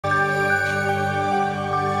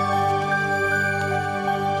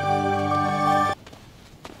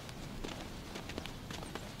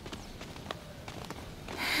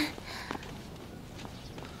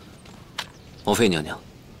王妃娘娘，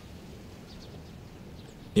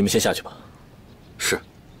你们先下去吧。是。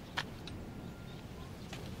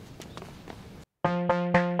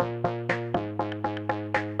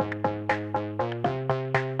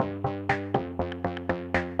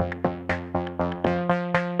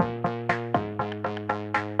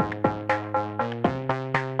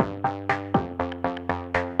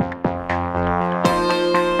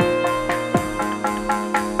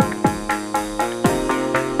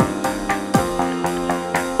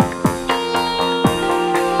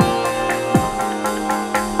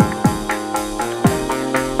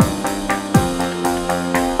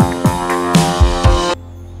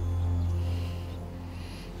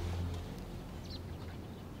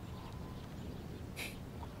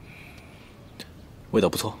味道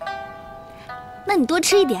不错，那你多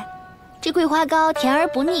吃一点，这桂花糕甜而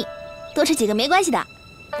不腻，多吃几个没关系的。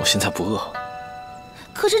我现在不饿。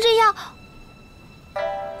可是这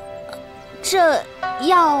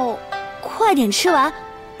要快点吃完，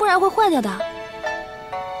不然会坏掉的。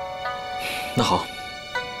那好，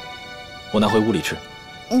我拿回屋里吃。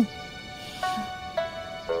嗯。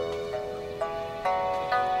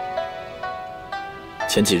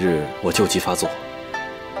前几日我旧疾发作，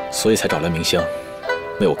所以才找来明香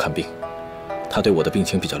为我看病。他对我的病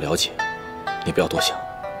情比较了解，你不要多想。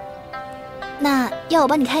那要我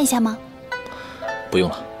帮你看一下吗？不用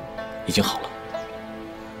了，已经好了。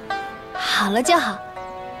好了就好。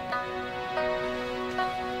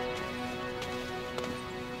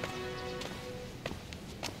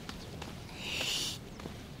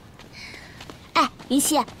哎，云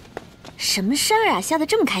溪，什么事儿啊？笑得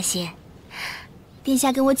这么开心？殿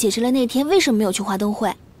下跟我解释了那天为什么没有去华灯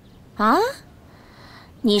会。啊？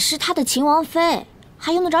你是他的秦王妃，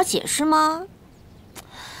还用得着解释吗？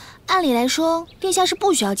按理来说，殿下是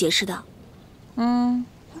不需要解释的。嗯，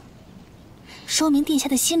说明殿下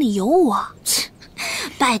的心里有我。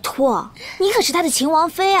拜托，你可是他的秦王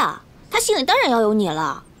妃啊，他心里当然要有你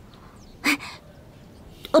了。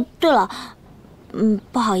对了，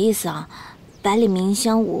不好意思啊，百里明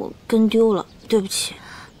香我跟丢了，对不起。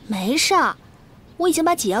没事儿，我已经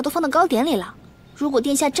把解药都放到糕点里了。如果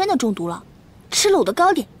殿下真的中毒了，吃了我的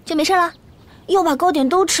糕点就没事了。要把糕点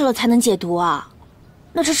都吃了才能解毒啊？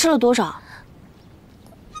那这吃了多少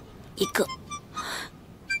？1个。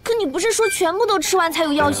可你不是说全部都吃完才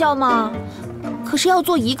有药效吗？可是要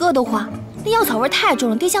做1个的话，那药草味太重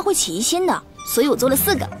了，殿下会起疑心的。所以我做了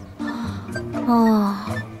4个。哦，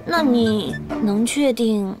那你能确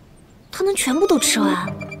定他能全部都吃完？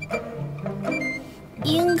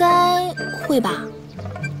应该会吧。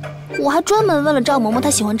我还专门问了赵嬷嬷她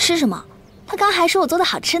喜欢吃什么，她刚还说我做的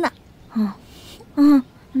好吃呢。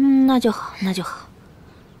那就好，那就好。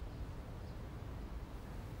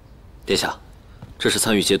殿下，这是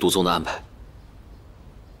参与解毒宗的安排。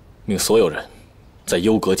命所有人在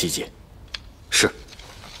幽阁集结。是。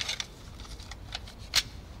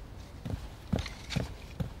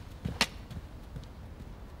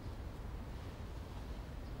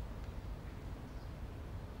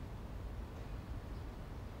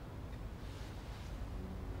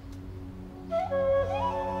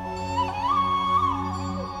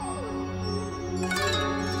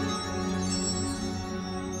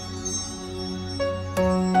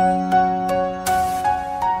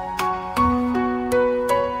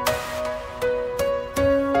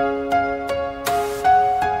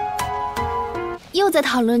又在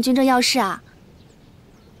讨论军政要事啊？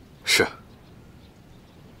是。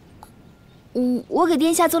我给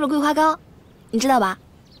殿下做了桂花糕，你知道吧？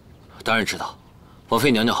当然知道，王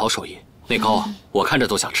妃娘娘好手艺，那糕啊，我看着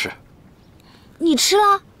都想吃。你吃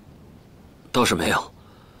了？倒是没有，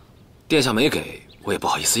殿下没给我也不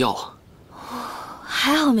好意思要啊。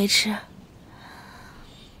还好没吃。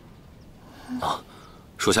啊，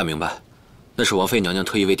属下明白，那是王妃娘娘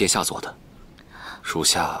特意为殿下做的，属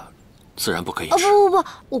下自然不可以吃。不，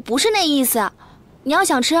我不是那意思。你要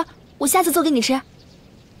想吃，我下次做给你吃。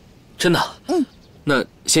真的？那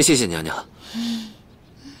先谢谢娘娘。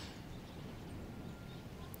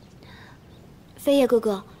飞叶哥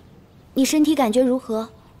哥，你身体感觉如何？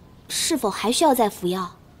是否还需要再服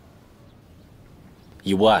药？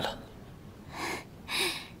已无碍了。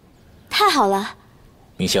太好了，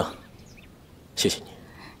明香，谢谢你。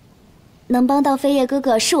能帮到飞叶哥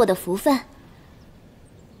哥是我的福分。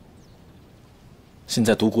现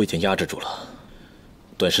在毒蛊已经压制住了，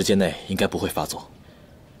短时间内应该不会发作。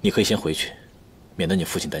你可以先回去，免得你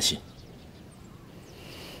父亲担心。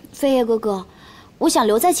飞叶哥哥，我想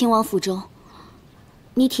留在秦王府中。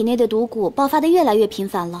你体内的毒蛊爆发的越来越频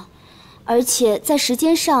繁了，而且在时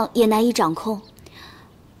间上也难以掌控。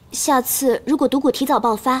下次如果毒蛊提早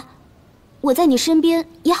爆发，我在你身边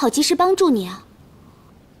也好及时帮助你啊。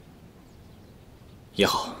也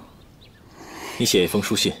好，你写一封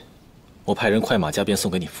书信，我派人快马加鞭送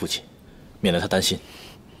给你父亲，免得他担心。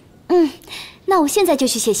那我现在就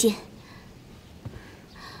去写信。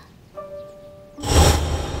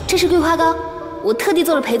这是桂花糕，我特地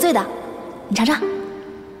做了赔罪的，你尝尝。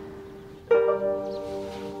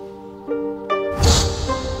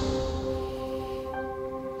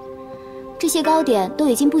这些糕点都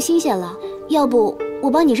已经不新鲜了，要不我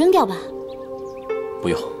帮你扔掉吧？不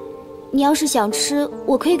用。你要是想吃，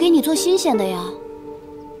我可以给你做新鲜的呀。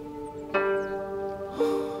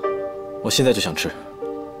我现在就想吃，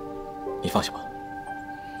你放下吧。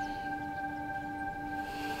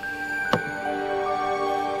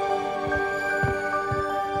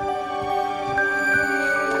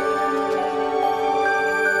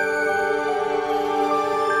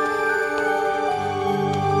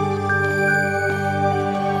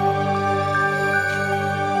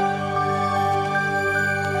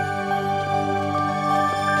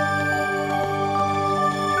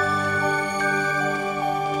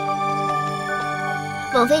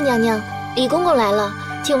王妃娘娘，李公公来了，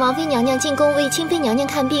请王妃娘娘进宫为清妃娘娘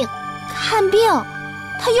看病。看病？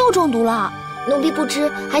他又中毒了？奴婢不知，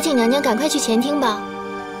还请娘娘赶快去前厅吧。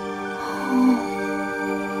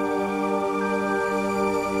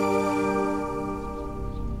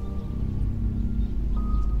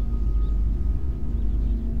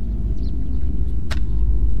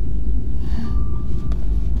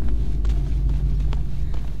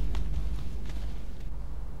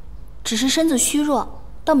只是身子虚弱，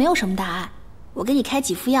倒没有什么大碍。我给你开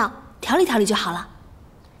几副药，调理调理就好了。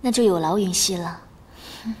那就有劳云溪了。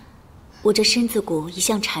我这身子骨一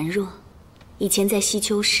向孱弱，以前在西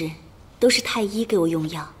丘时，都是太医给我用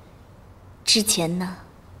药。之前呢，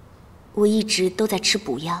我一直都在吃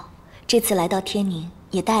补药，这次来到天宁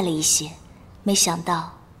也带了一些，没想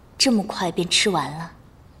到这么快便吃完了。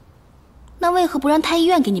那为何不让太医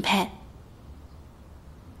院给你配？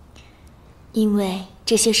因为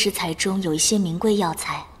这些食材中有一些名贵药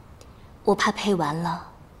材，我怕配完了，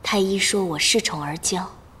太医说我恃宠而骄。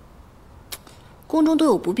宫中都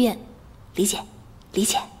有不便，理解，理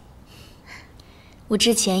解。我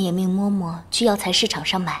之前也命嬷嬷去药材市场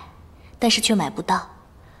上买，但是却买不到。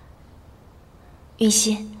云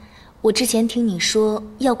溪，我之前听你说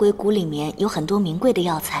药鬼谷里面有很多名贵的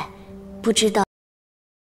药材，不知道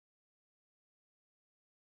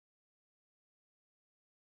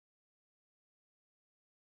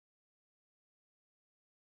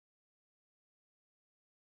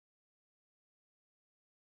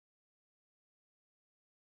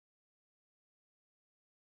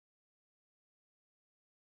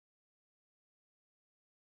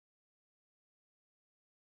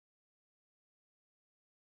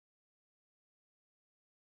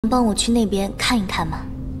能帮我去那边看一看吗？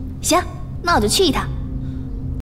行，那我就去一趟。